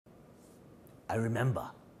I remember.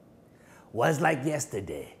 Was like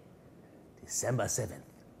yesterday, December 7th,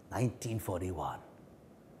 1941.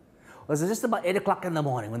 It was just about 8 o'clock in the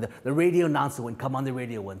morning when the radio announcer would come on the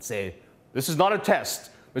radio and say, "This is not a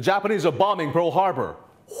test. The Japanese are bombing Pearl Harbor."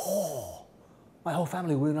 Oh, my whole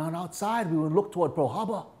family went on outside. We would look toward Pearl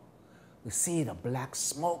Harbor. We see the black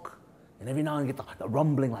smoke, and every now and then get the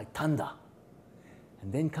rumbling like thunder.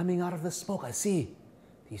 And then coming out of the smoke, I see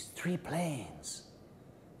these 3 planes.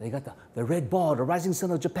 They got the red ball, the rising sun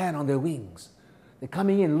of Japan on their wings. They're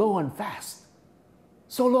coming in low and fast.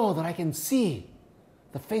 So low that I can see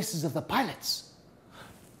the faces of the pilots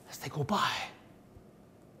as they go by.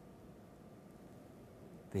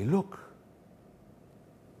 They look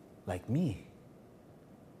like me.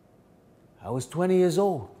 I was 20 years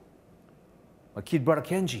old. My kid brother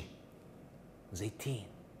Kenji was 18.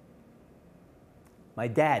 My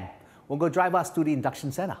dad will go drive us to the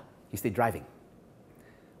induction center. He stayed driving.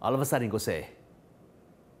 All of a sudden, he go say,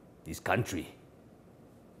 "This country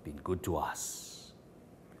been good to us.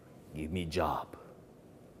 Give me job.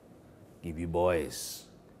 Give you boys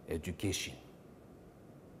education.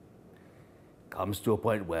 Comes to a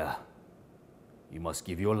point where you must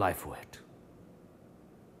give your life for it.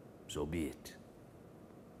 So be it.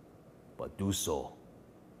 But do so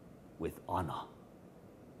with honor.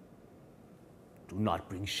 Do not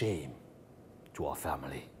bring shame to our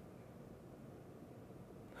family."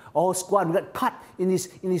 All squad, we got caught in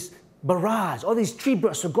this barrage. All these tree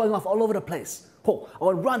bursts were going off all over the place. Oh, I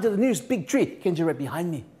would run to the nearest big tree. Kenji right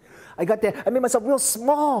behind me. I got there. I made myself real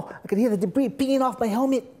small. I could hear the debris pinging off my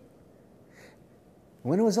helmet.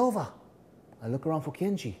 When it was over, I look around for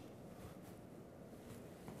Kenji.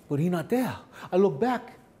 But he's not there. I look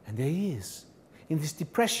back, and there he is. In this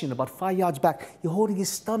depression about 5 yards back. He's holding his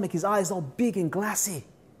stomach. His eyes all big and glassy.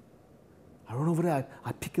 I run over there.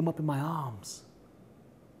 I pick him up in my arms.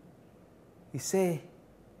 He say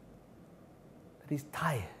that he's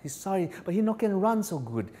tired. He's sorry, but he not can run so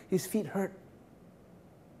good. His feet hurt.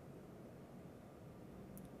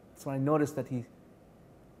 So I noticed that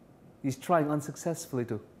he's trying unsuccessfully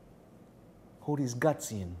to hold his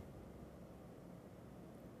guts in.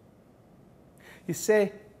 He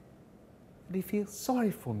say that he feels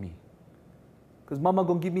sorry for me because Mama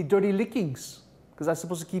gonna give me dirty lickings because I'm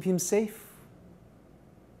supposed to keep him safe.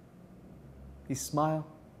 He smiled.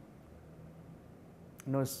 I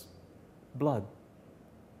noticed blood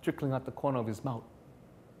trickling out the corner of his mouth.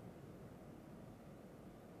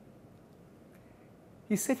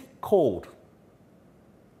 He said he's cold.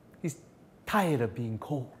 He's tired of being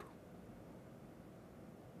cold.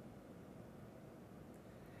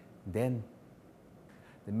 Then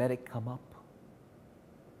the medic come up.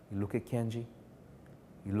 You look at Kenji.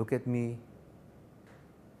 You look at me.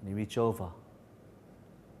 And you reach over.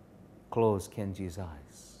 Close Kenji's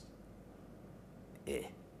eyes.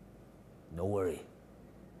 No worry.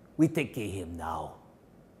 We take care of him now.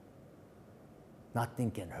 Nothing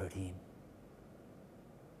can hurt him.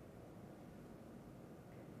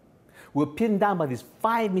 We're pinned down by this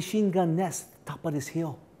 5 machine gun nests at the top of this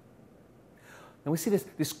hill. And we see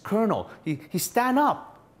this colonel. He stand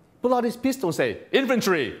up, pull out his pistol and say,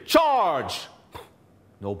 "Infantry, charge!"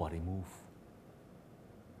 Nobody move.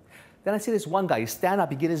 Then I see this one guy. He stand up,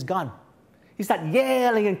 he get his gun. He start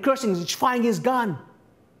yelling and cursing, he's firing his gun.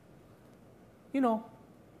 You know,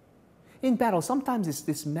 in battle, sometimes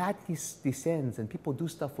this madness descends and people do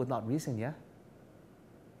stuff for not reason, yeah?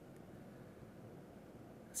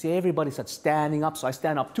 See, everybody starts standing up, so I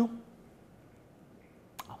stand up too.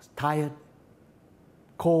 I was tired,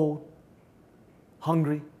 cold,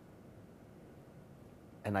 hungry,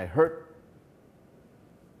 and I heard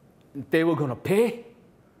they were gonna pay.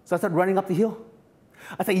 So I started running up the hill.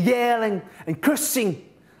 I started yelling and cursing.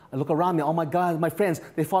 I look around me, all my guys, my friends,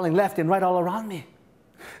 they're falling left and right all around me.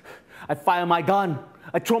 I fire my gun,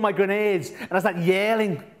 I throw my grenades, and I start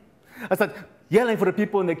yelling. I start yelling for the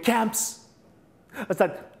people in the camps. I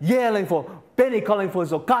start yelling for Benny calling for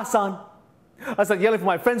his Okasan. I start yelling for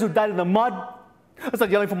my friends who died in the mud. I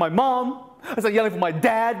start yelling for my mom. I start yelling for my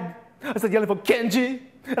dad. I start yelling for Kenji.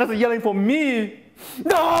 And I start yelling for me.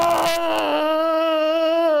 No!